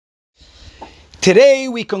Today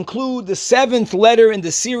we conclude the 7th letter in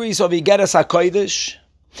the series of Igeres HaKodesh,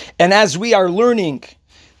 and as we are learning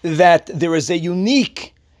that there is a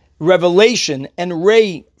unique revelation and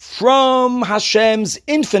ray from Hashem's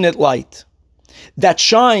infinite light that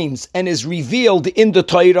shines and is revealed in the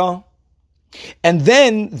Torah, and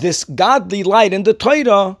then this godly light in the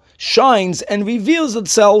Torah shines and reveals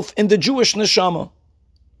itself in the Jewish neshama.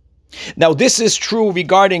 Now, this is true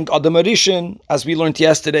regarding Adam HaRishon, as we learned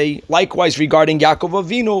yesterday, likewise regarding Yaakov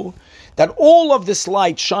Avinu, that all of this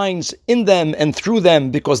light shines in them and through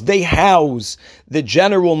them because they house the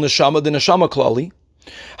general neshama, the neshama klali.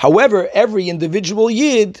 However, every individual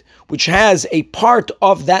yid, which has a part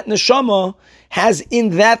of that neshama, has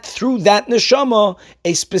in that, through that neshama,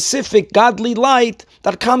 a specific godly light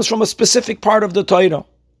that comes from a specific part of the Torah.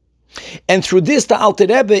 And through this, the Alter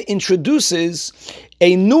Rebbe introduces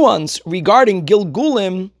a nuance regarding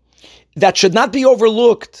Gilgulim that should not be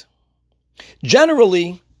overlooked.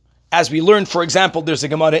 Generally, as we learned, for example, there's a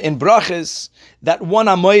Gemara in Brachas that one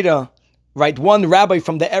Amoira, right, one rabbi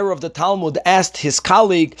from the era of the Talmud asked his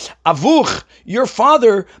colleague, Avuch, your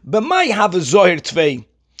father, b'may have a zohir tvei?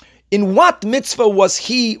 In what mitzvah was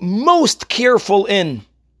he most careful in?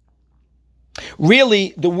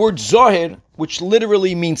 Really, the word zohir, which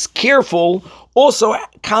literally means careful, also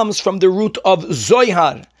comes from the root of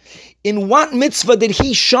zohar. In what mitzvah did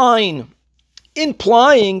he shine?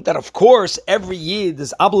 Implying that, of course, every yid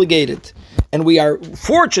is obligated, and we are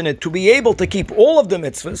fortunate to be able to keep all of the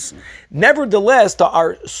mitzvahs. Nevertheless, there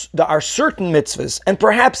are certain mitzvahs, and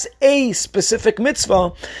perhaps a specific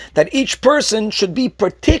mitzvah that each person should be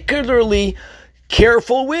particularly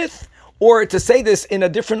careful with, or to say this in a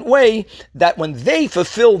different way, that when they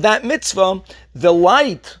fulfill that mitzvah, the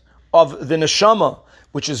light of the neshama,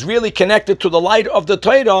 which is really connected to the light of the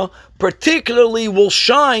Torah, particularly will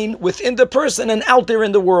shine within the person and out there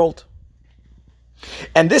in the world.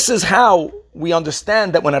 And this is how we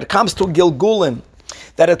understand that when it comes to Gilgulim,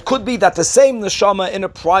 that it could be that the same neshama in a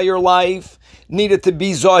prior life needed to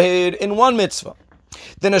be zahir in one mitzvah.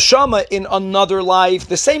 The neshama in another life,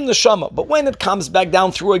 the same neshama, but when it comes back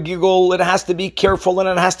down through a gigul, it has to be careful and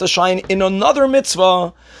it has to shine in another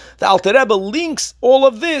mitzvah. The Alter Rebbe links all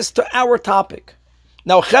of this to our topic.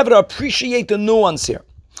 Now, Chevra, appreciate the nuance here.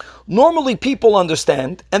 Normally people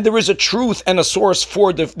understand, and there is a truth and a source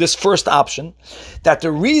for this first option, that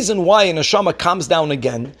the reason why a neshama comes down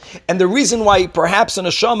again, and the reason why perhaps a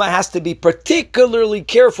neshama has to be particularly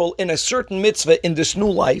careful in a certain mitzvah in this new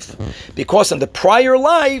life, because in the prior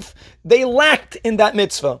life, they lacked in that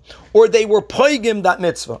mitzvah, or they were poigim that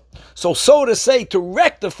mitzvah. So to say, to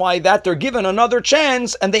rectify that, they're given another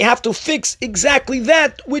chance, and they have to fix exactly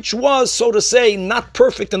that which was, so to say, not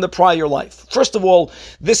perfect in the prior life. First of all,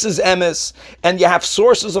 this is emes, and you have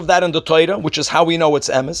sources of that in the Torah, which is how we know it's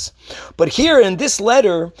emes. But here in this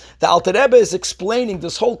letter, the Alter Rebbe is explaining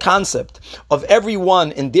this whole concept of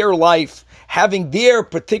everyone in their life having their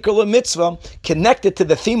particular mitzvah connected to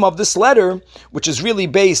the theme of this letter, which is really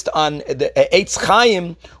based on the Eitz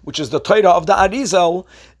Chaim, which is the Torah of the Arizal,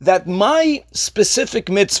 that my specific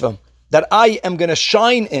mitzvah that I am going to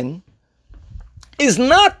shine in is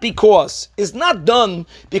not done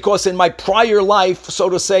because in my prior life, so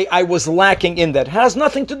to say, I was lacking in that. It has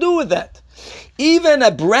nothing to do with that. Even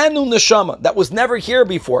a brand new neshama that was never here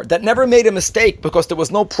before, that never made a mistake because there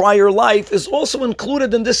was no prior life, is also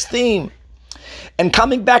included in this theme. And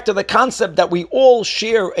coming back to the concept that we all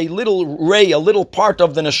share a little ray, a little part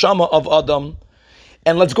of the neshama of Adam.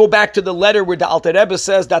 And let's go back to the letter where the Alter Rebbe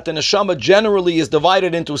says that the neshama generally is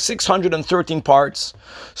divided into 613 parts.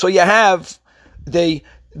 So you have the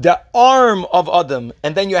arm of Adam,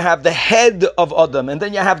 and then you have the head of Adam, and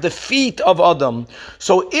then you have the feet of Adam.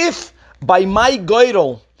 So if by my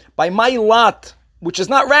goyrel, by my lot, which is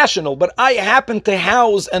not rational, but I happen to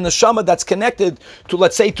house a neshama that's connected to,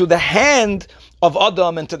 let's say, to the hand of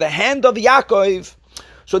Adam and to the hand of Yaakov,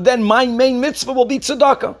 so then my main mitzvah will be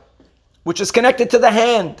tzedakah, which is connected to the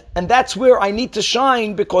hand. And that's where I need to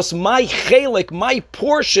shine, because my chelik, my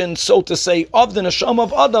portion, so to say, of the neshama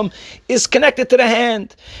of Adam is connected to the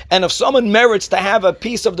hand. And if someone merits to have a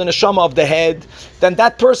piece of the neshama of the head, then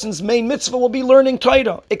that person's main mitzvah will be learning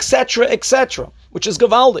Torah, etc., which is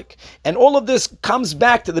gavaldik. And all of this comes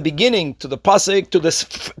back to the beginning, to the pasuk, to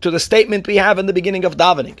the statement we have in the beginning of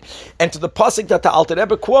davening, and to the pasuk that the Alter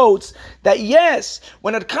Rebbe quotes, that yes,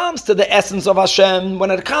 when it comes to the essence of Hashem,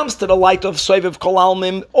 when it comes to the light of Sovev Kol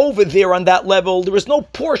Almim, over there on that level, there is no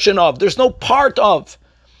portion of, there's no part of.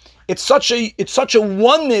 It's such a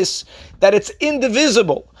oneness that it's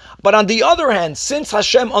indivisible. But on the other hand, since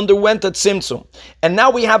Hashem underwent a tzimtzum, and now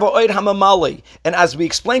we have a oid hamamali, and as we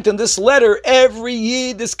explained in this letter, every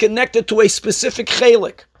yid is connected to a specific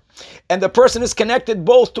chelik, and the person is connected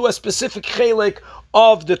both to a specific chelik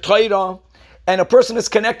of the Torah, and a person is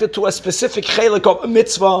connected to a specific chelik of a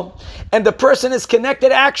mitzvah, and the person is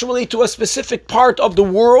connected actually to a specific part of the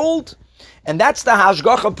world. And that's the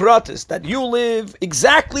hashgacha pratis, that you live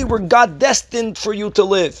exactly where God destined for you to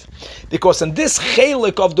live. Because in this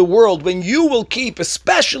chelik of the world, when you will keep,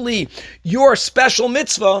 especially your special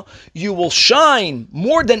mitzvah, you will shine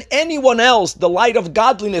more than anyone else the light of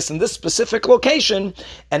godliness in this specific location.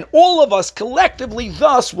 And all of us collectively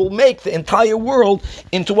thus will make the entire world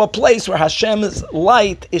into a place where Hashem's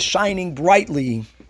light is shining brightly.